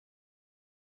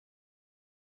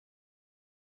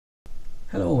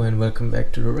Hello and welcome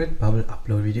back to the Redbubble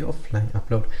Upload video, offline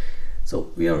upload.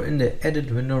 So we are in the edit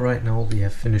window right now. We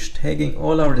have finished tagging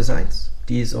all our designs.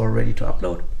 These are ready to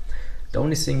upload. The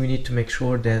only thing we need to make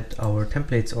sure that our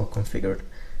templates are configured.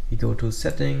 We go to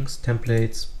settings,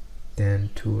 templates, then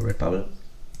to Redbubble,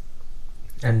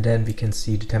 and then we can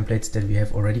see the templates that we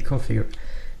have already configured.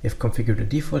 We have configured a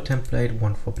default template,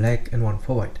 one for black and one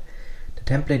for white. The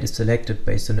template is selected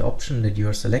based on the option that you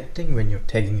are selecting when you're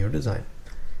tagging your design.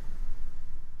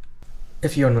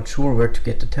 If you are not sure where to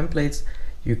get the templates,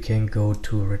 you can go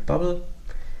to Redbubble.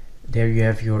 There you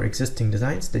have your existing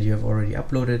designs that you have already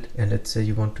uploaded, and let's say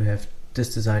you want to have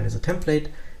this design as a template,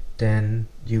 then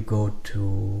you go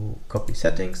to copy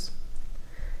settings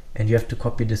and you have to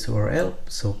copy this URL.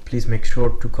 So please make sure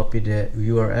to copy the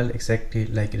URL exactly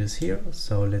like it is here.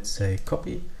 So let's say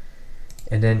copy,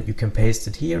 and then you can paste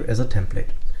it here as a template.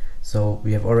 So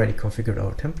we have already configured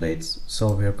our templates,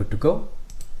 so we are good to go.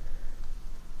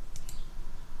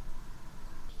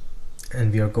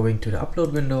 And we are going to the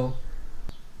upload window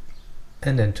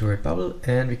and then to Redbubble,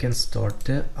 and we can start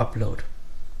the upload.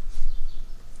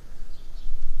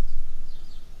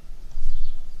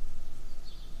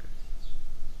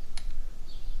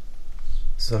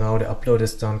 So now the upload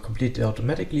is done completely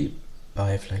automatically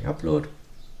by Flying Upload.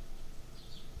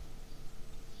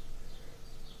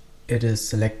 It is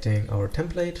selecting our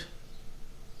template.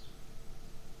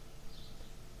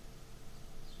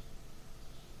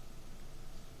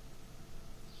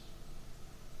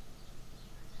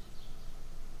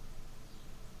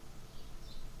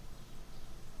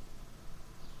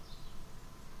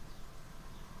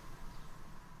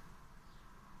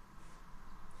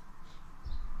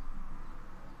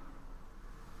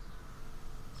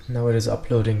 Now it is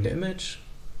uploading the image.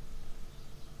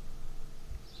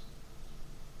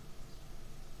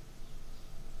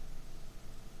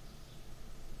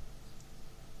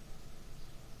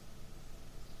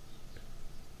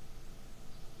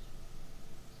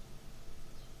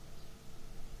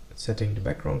 Setting the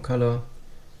background color,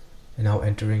 and now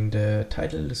entering the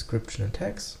title, description and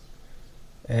tags,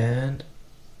 and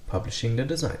publishing the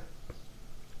design.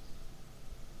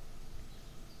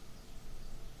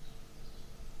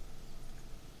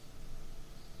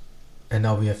 And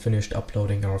now we have finished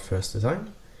uploading our first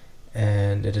design,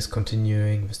 and it is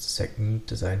continuing with the second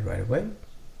design right away.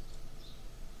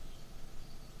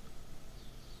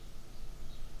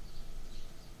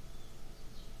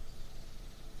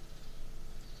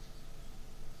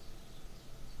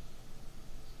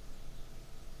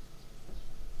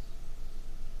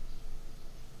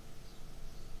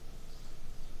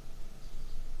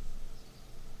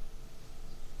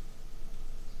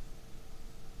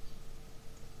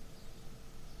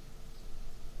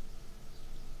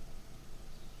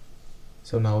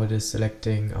 So now it is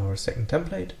selecting our second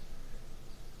template,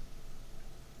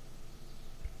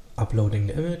 uploading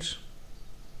the image,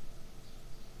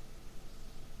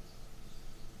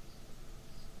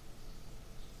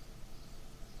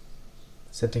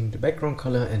 setting the background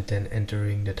color, and then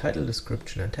entering the title,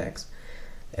 description and tags.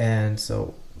 And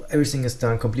so everything is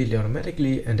done completely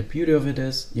automatically, and the beauty of it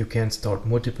is you can start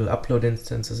multiple upload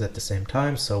instances at the same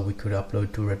time. So we could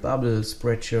upload to Redbubble,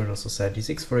 Spreadshirt or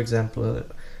Society6 for example,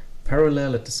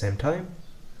 parallel at the same time.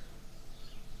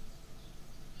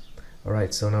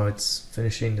 Alright, so now it's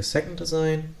finishing the second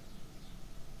design.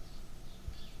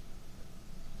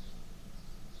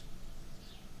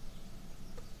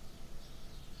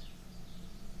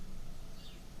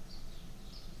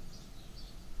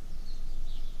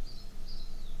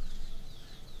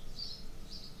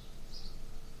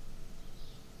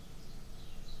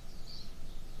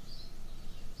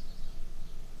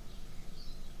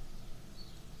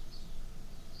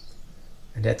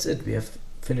 And that's it. We have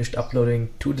finished uploading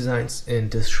 2 designs in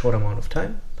this short amount of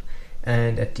time.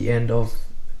 And at the end of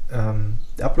the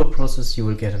upload process, you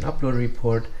will get an upload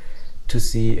report to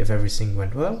see if everything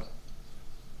went well.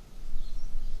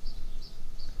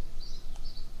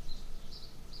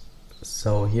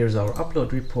 So here's our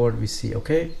upload report. We see,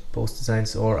 okay, both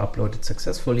designs are uploaded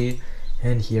successfully.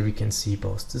 And here we can see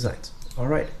both designs.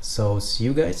 Alright, so see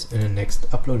you guys in the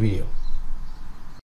next upload video.